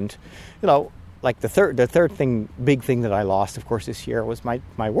discernment. You know, like the third big thing that I lost, of course, this year was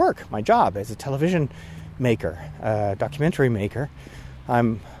my work, my job as a television maker, documentary maker.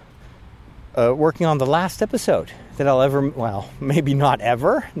 I'm working on the last episode that I'll ever, well, maybe not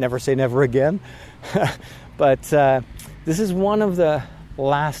ever, never say never again, but this is one of the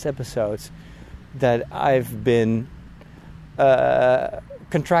last episodes that I've been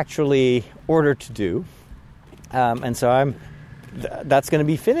contractually ordered to do. And so that's going to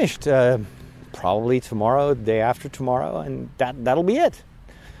be finished probably tomorrow, the day after tomorrow, and that'll be it.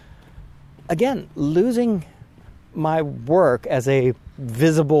 Again, losing my work as a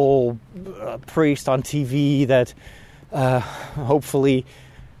visible priest on TV that hopefully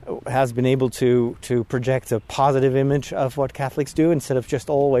has been able to project a positive image of what Catholics do instead of just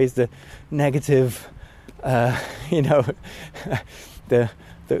always the negative, the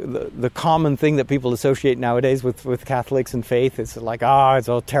common thing that people associate nowadays with Catholics and faith. It's like, it's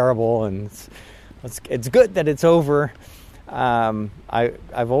all terrible, and it's good that it's over.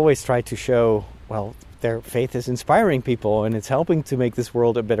 I've always tried to show, well, their faith is inspiring people, and it's helping to make this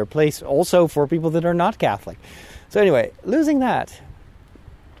world a better place, also for people that are not Catholic. So anyway, losing that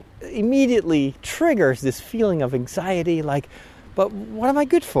immediately triggers this feeling of anxiety, like, but what am I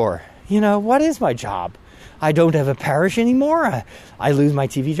good for? You know, what is my job? I don't have a parish anymore. I lose my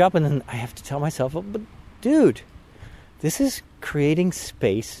TV job, and then I have to tell myself, oh, but dude, this is creating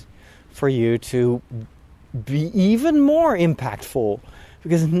space for you to be even more impactful,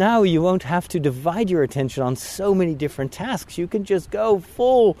 because now you won't have to divide your attention on so many different tasks. You can just go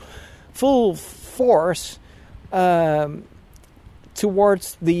full force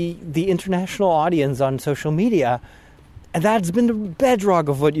towards the international audience on social media. And that's been the bedrock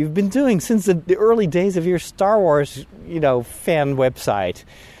of what you've been doing since the early days of your Star Wars, fan website.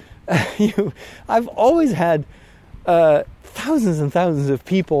 I've always had thousands and thousands of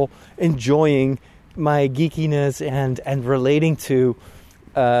people enjoying my geekiness and relating to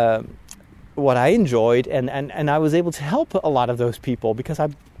what I enjoyed, and I was able to help a lot of those people because I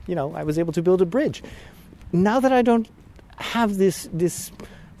was able to build a bridge. Now that I don't have this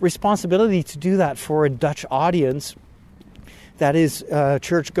responsibility to do that for a Dutch audience that is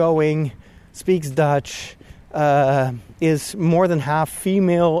church-going, speaks Dutch, is more than half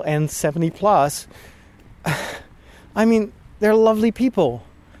female and 70 plus, I mean, they're lovely people,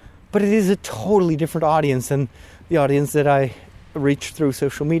 but it is a totally different audience than the audience that I reach through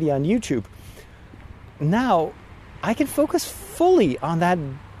social media and YouTube. Now, I can focus fully on that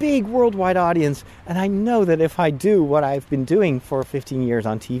big worldwide audience, and I know that if I do what I've been doing for 15 years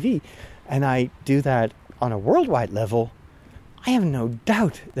on TV, and I do that on a worldwide level, I have no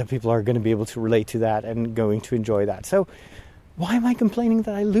doubt that people are going to be able to relate to that and going to enjoy that. So why am I complaining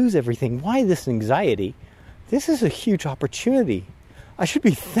that I lose everything? Why this anxiety? This is a huge opportunity. I should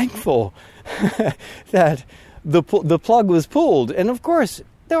be thankful that the plug was pulled. And of course,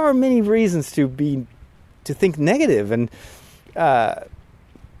 there are many reasons to think negative, and that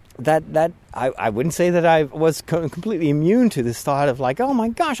I wouldn't say that I was completely immune to this thought of like, oh my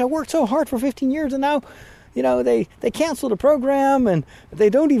gosh, I worked so hard for 15 years and now, they canceled the program and they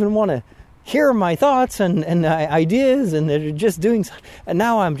don't even want to hear my thoughts and ideas, and they're just doing, and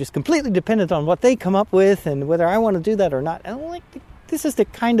now I'm just completely dependent on what they come up with and whether I want to do that or not. And like, this is the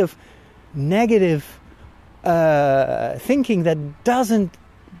kind of negative thinking that doesn't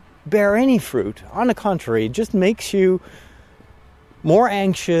bear any fruit. On the contrary, it just makes you more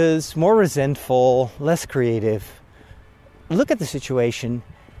anxious, more resentful, less creative. Look at the situation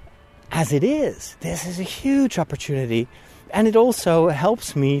as it is. This is a huge opportunity, and it also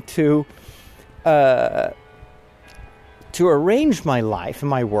helps me to arrange my life and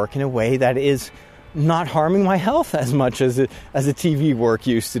my work in a way that is not harming my health as much as a TV work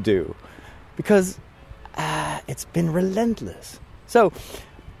used to do, because it's been relentless. So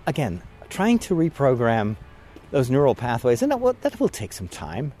again, trying to reprogram those neural pathways, and that will take some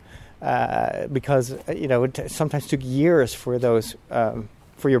time, because it sometimes took years for those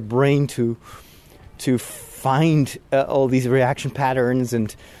for your brain to find all these reaction patterns,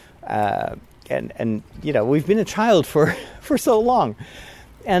 and we've been a child for so long,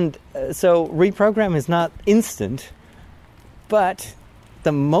 and so reprogram is not instant, but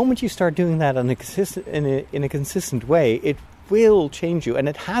the moment you start doing that in a consistent way, it will change you, and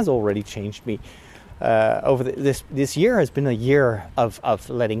it has already changed me. Over this year has been a year of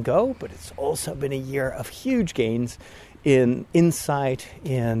letting go, but it's also been a year of huge gains in insight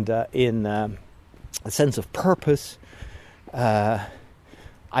and in a sense of purpose. I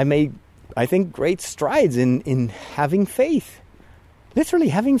made, I think, great strides in having faith, literally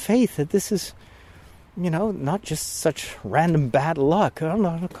having faith that this is, not just such random bad luck. On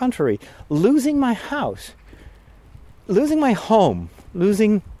the contrary, losing my house, losing my home,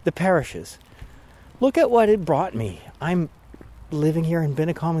 losing the parishes. Look at what it brought me. I'm living here in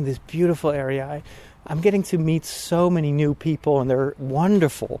Bennekom, in this beautiful area. I'm getting to meet so many new people, and they're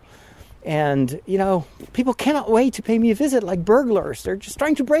wonderful. And, people cannot wait to pay me a visit like burglars. They're just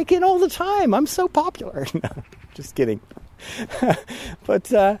trying to break in all the time. I'm so popular. No, just kidding.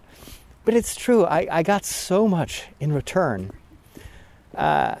 But it's true. I got so much in return.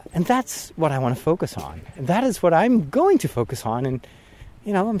 And that's what I want to focus on. And that is what I'm going to focus on. And,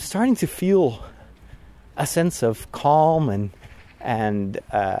 I'm starting to feel a sense of calm and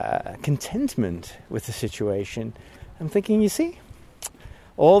contentment with the situation. I'm thinking, you see,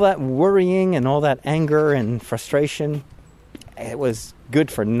 all that worrying and all that anger and frustration, it was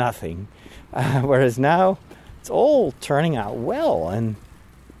good for nothing. Whereas now, it's all turning out well. And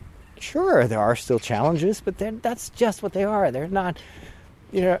sure, there are still challenges, but that's just what they are. They're not,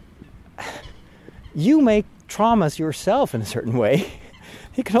 you make traumas yourself in a certain way.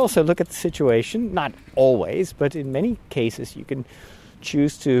 You can also look at the situation, not always, but in many cases you can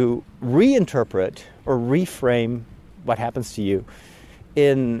choose to reinterpret or reframe what happens to you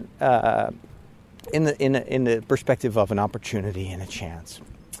in the perspective of an opportunity and a chance.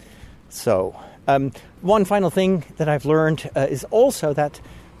 So, one final thing that I've learned is also that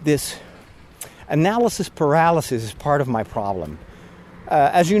this analysis paralysis is part of my problem.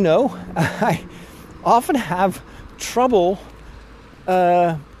 As you know, I often have trouble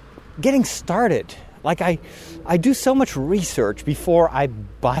getting started. Like I do so much research before I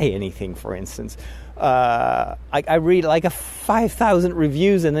buy anything, for instance. I read like 5,000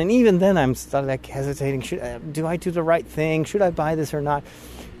 reviews, and then even then I'm like hesitating. Do I do the right thing? Should I buy this or not?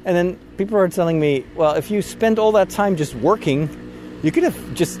 And then people are telling me, well, if you spend all that time just working, you could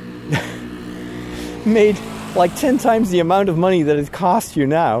have just made like 10 times the amount of money that it costs you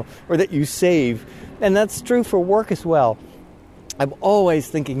now, or that you save. And that's true for work as well. I'm always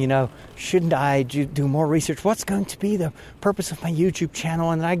thinking, shouldn't I do more research? What's going to be the purpose of my YouTube channel?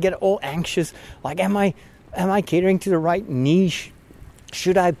 And I get all anxious. Like, am I catering to the right niche?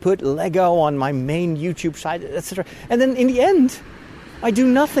 Should I put Lego on my main YouTube site, etc.? And then in the end, I do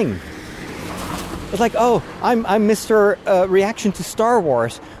nothing. It's like, oh, I'm Mr. Reaction to Star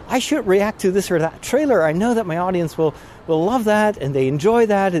Wars. I should react to this or that trailer. I know that my audience will love that, and they enjoy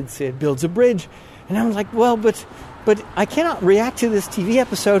that. It builds a bridge. And I'm like, well, but I cannot react to this TV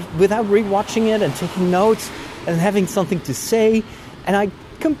episode without rewatching it and taking notes and having something to say. And I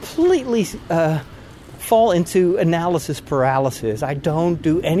completely fall into analysis paralysis. I don't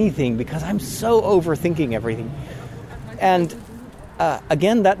do anything because I'm so overthinking everything. And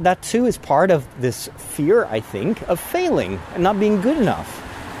again, that too is part of this fear, I think, of failing and not being good enough.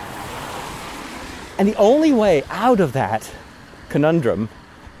 And the only way out of that conundrum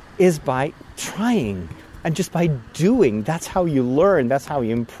is by trying and just by doing. That's how you learn. That's how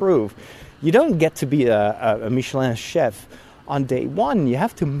you improve. You don't get to be a Michelin chef on day one. You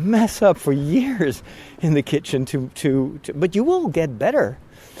have to mess up for years in the kitchen but you will get better.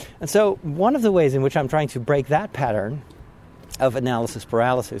 And so one of the ways in which I'm trying to break that pattern of analysis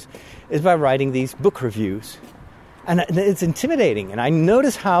paralysis is by writing these book reviews. And it's intimidating. And I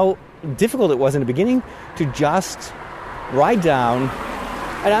notice how difficult it was in the beginning to just write down.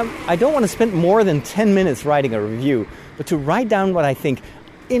 And I don't want to spend more than 10 minutes writing a review, but to write down what I think.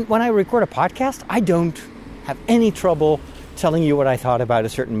 When I record a podcast, I don't have any trouble telling you what I thought about a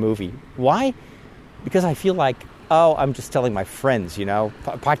certain movie. Why? Because I feel like, I'm just telling my friends,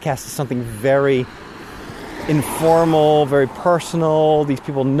 Podcast is something very informal, very personal. These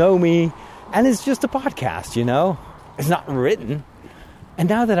people know me, and it's just a podcast, It's not written. And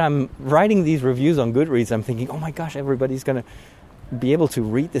now that I'm writing these reviews on Goodreads, I'm thinking, oh my gosh, everybody's going to be able to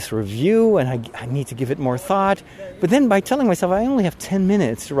read this review, and I need to give it more thought. But then by telling myself I only have 10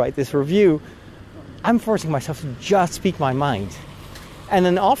 minutes to write this review, I'm forcing myself to just speak my mind. And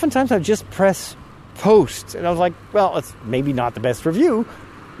then oftentimes I just press post, and I was like, well, it's maybe not the best review,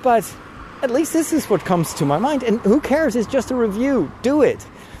 but at least this is what comes to my mind. And who cares? It's just a review. Do it.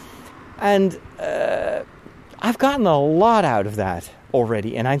 And I've gotten a lot out of that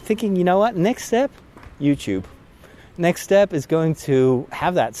already. And I'm thinking, you know what? Next step, YouTube. Next step is going to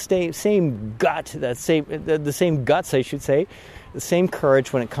have that same gut, the same guts, I should say, the same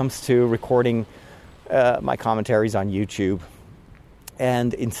courage when it comes to recording my commentaries on YouTube.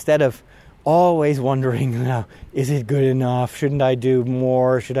 And instead of always wondering, is it good enough? Shouldn't I do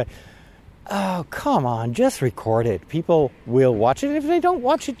more? Should I? Oh, come on, just record it. People will watch it. If they don't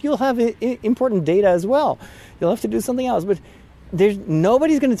watch it, you'll have important data as well. You'll have to do something else. But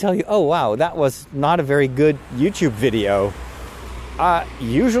nobody's going to tell you, oh, wow, that was not a very good YouTube video.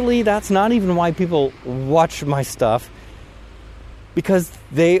 Usually that's not even why people watch my stuff, because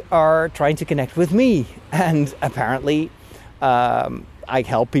they are trying to connect with me. And apparently I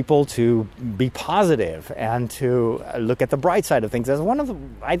help people to be positive and to look at the bright side of things. As one of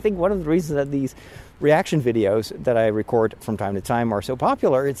the reasons that these reaction videos that I record from time to time are so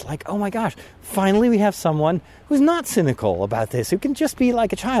popular, it's like, oh my gosh, finally we have someone who's not cynical about this, who can just be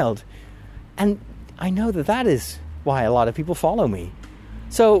like a child. And I know that is why a lot of people follow me.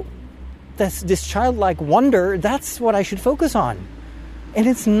 So this childlike wonder, that's what I should focus on. And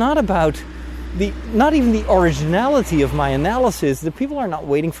it's not about not even the originality of my analysis. The people are not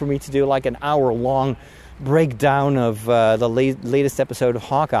waiting for me to do like an hour-long breakdown of the latest episode of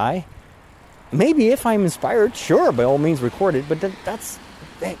Hawkeye. Maybe if I'm inspired, sure, by all means record it. But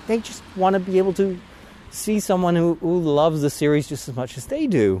they just want to be able to see someone who loves the series just as much as they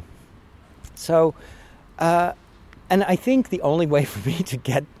do. So, and I think the only way for me to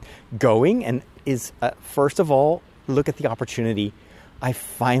get going is first of all, look at the opportunity. I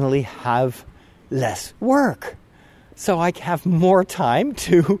finally have less work. So I have more time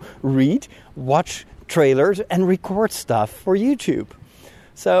to read, watch trailers, and record stuff for YouTube.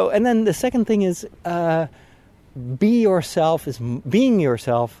 So, and then the second thing is, being yourself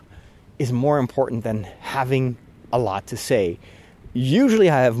is more important than having a lot to say. Usually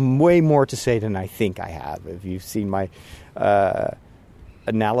I have way more to say than I think I have. If you've seen my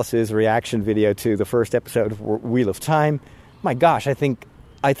analysis reaction video to the first episode of Wheel of Time, my gosh,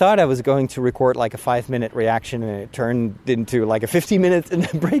 I thought I was going to record like a 5-minute reaction, and it turned into like a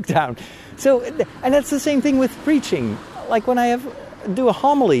 50-minute breakdown. So, and that's the same thing with preaching. Like when I do a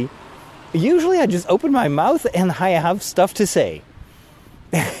homily, usually I just open my mouth and I have stuff to say.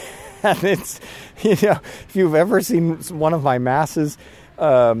 And it's, if you've ever seen one of my masses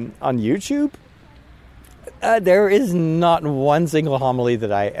on YouTube, there is not one single homily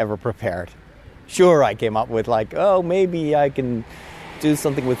that I ever prepared. Sure, I came up with like, maybe I can do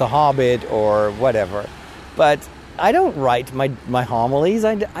something with The Hobbit or whatever, but I don't write my homilies.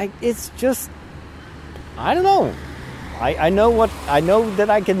 It's just, I don't know. I know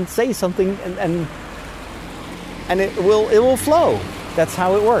that I can say something and it will flow. That's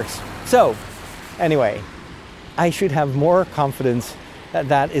how it works. So Anyway, I should have more confidence that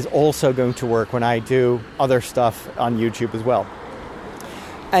that is also going to work when I do other stuff on YouTube as well.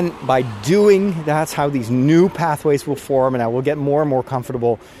 And by doing, that's how these new pathways will form, and I will get more and more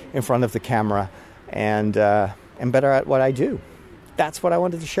comfortable in front of the camera and better at what I do. That's what I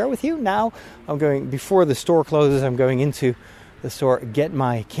wanted to share with you. Now, before the store closes, I'm going into the store, get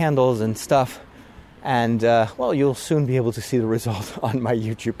my candles and stuff, and you'll soon be able to see the result on my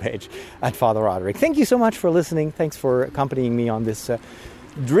YouTube page at Father Roderick. Thank you so much for listening. Thanks for accompanying me on this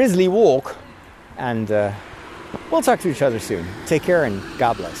drizzly walk, and we'll talk to each other soon. Take care and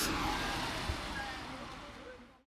God bless.